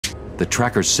The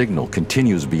tracker's signal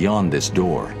continues beyond this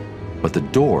door, but the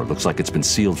door looks like it's been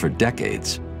sealed for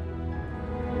decades.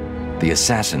 The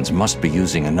assassins must be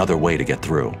using another way to get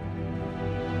through.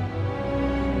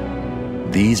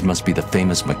 These must be the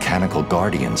famous mechanical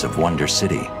guardians of Wonder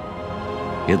City.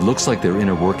 It looks like their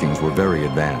inner workings were very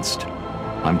advanced.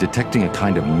 I'm detecting a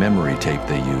kind of memory tape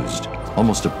they used,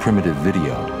 almost a primitive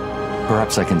video.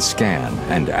 Perhaps I can scan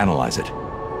and analyze it.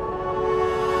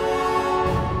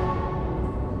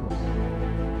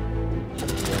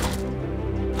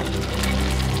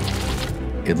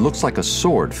 It looks like a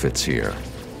sword fits here.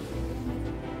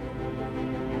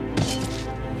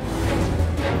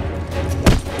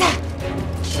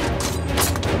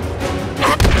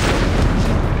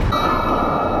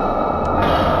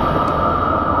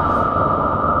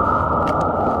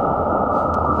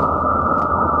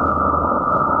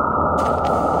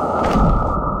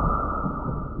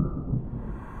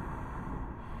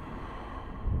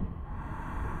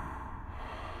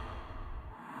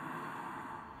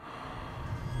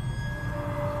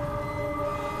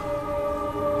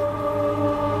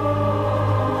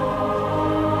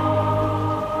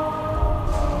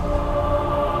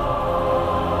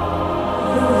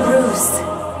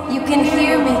 You can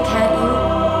hear me, can't you?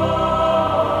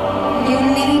 You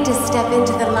need to step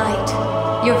into the light.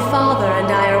 Your father and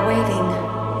I are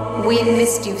waiting. We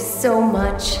missed you so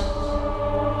much.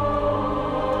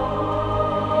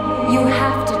 You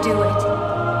have to do it.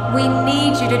 We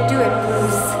need you to do it,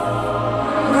 Bruce.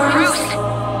 Bruce!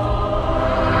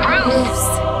 Bruce!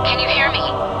 Can you hear me?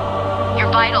 Your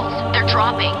vitals, they're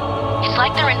dropping. It's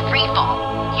like they're in free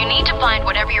fall. You need to find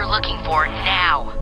whatever you're looking for now.